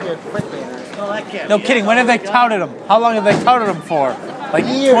here quickly. No kidding. When have they touted them? How long have they touted them for? Like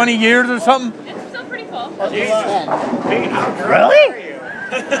 20 years or something? It's still pretty full. Really?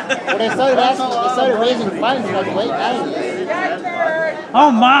 Well, they started raising funds in like the late 90s. Oh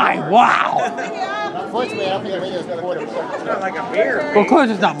my! Wow. Unfortunately, I don't think the radio's portable. It's not like a beer. Well, of course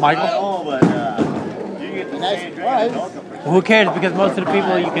it's not Michael. Oh, but you get the Nice same price. drink. Well, who cares? Because most of the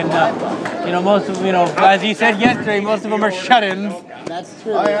people you can, most of, as he said yesterday, most of them are shut-ins. That's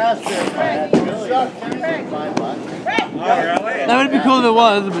true. I asked her if I had Billy $5. That would be cool if it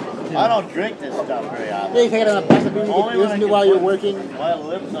was, but I don't drink this stuff very often. Yeah, you take it on the bus and you Only can when I listen to can while you're put working. my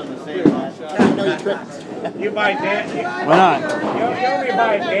lips on the same line. You know you tricked. You buy Dan. why not? You only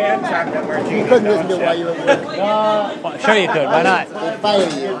buy Dan chocolate martini. You couldn't listen to it while you were working. Well, sure you could. Why not? They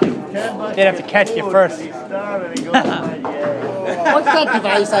fired you. They'd have to catch you first. What's that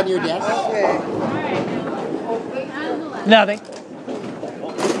device on your desk? Nothing.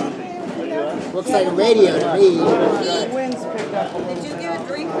 Looks like a radio to me. Did you get a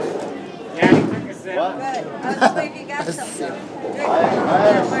drink? Yeah, he took a sip. What? Good. I was just waiting if you got something.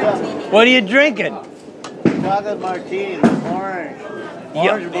 Martini. What are you drinking? Chocolate martini with orange.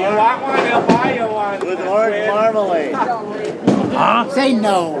 Orange Do you want one? They'll buy you one. with orange marmalade. Huh? Say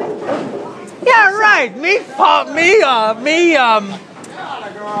no. Yeah, right.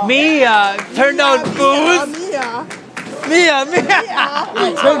 Turned down booze. Yeah,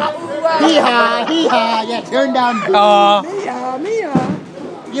 hee-haw. Yeah, turn down booze.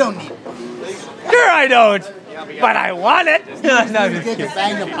 You don't need it. Sure I don't. But I want it. No, I'm just You kidding. could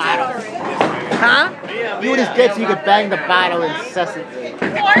bang the bottle. Huh? You were just good so you could bang the bottle incessantly. 4-7.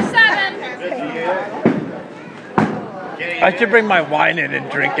 I should bring my wine in and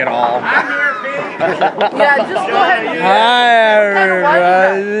drink it all. I'm here, Pete. Yeah, just go ahead and Hi,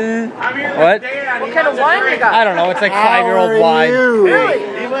 everybody. I'm here What? with Dan. What kind of wine you got? I don't know. It's like How 5-year-old are wine. you?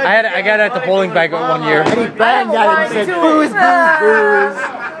 I got it at the bowling banquet one year. And he banged at it and said, booze, booze.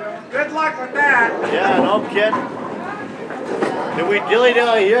 Good luck with that. Yeah, no kidding. If we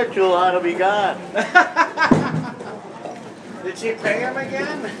dilly-dally here too long, it'll be gone. Did she pay him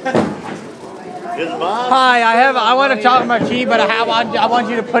again? His mom? Hi, I want a chocolate martini, but I want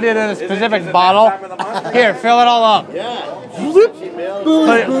you to put it in a specific bottle. Here, fill it all up. Yeah.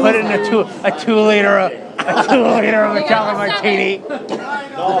 Put it in a 2 liter of a chocolate martini.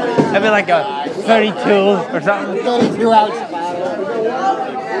 That'd be like a 32 or something. 32-ounce bottle.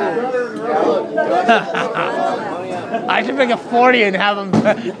 I should make a 40 and have them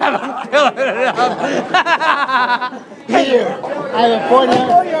fill it up. Here, I have a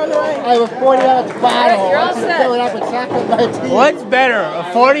 40-ounce bottle. You're all I can set. fill it up with chocolate martini. What's better, a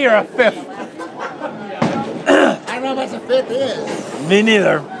 40 or a 5th? I don't know what the fifth is. Me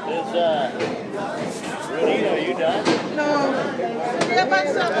neither. Renita, are you done?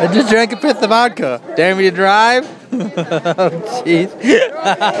 I just drank a 5th of vodka. Dare me to drive? Oh, jeez.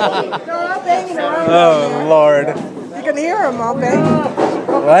 Oh, Lord. You can hear him, I'll bet.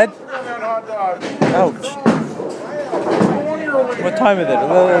 What? Ouch. What time is it?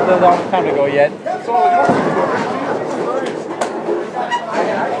 There's a long time to go yet.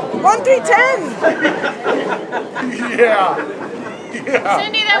 1-3-10. Yeah.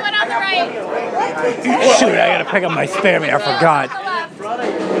 Cindy, that went on the right. Shoot, I gotta pick up my spare me. I forgot.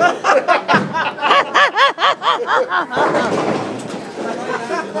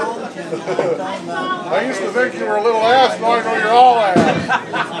 I used to think you were a little ass, now I know you're all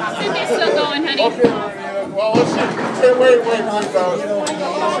ass. Cindy's still going, honey. Okay, well, let's see. Wait,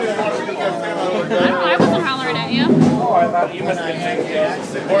 I wasn't hollering at you. Oh, I thought you must have been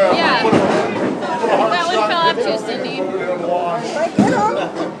Yeah. That would fill up too, Cindy.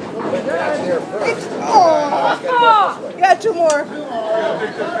 You got 2 more.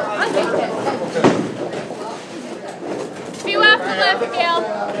 Few off the left, Gail.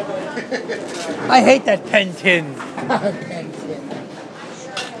 I hate that pen tin. You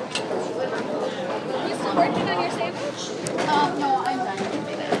still working on your sandwich? No, I'm done.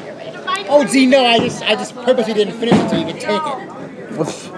 Oh, gee, no, I just purposely didn't finish it so you could take it.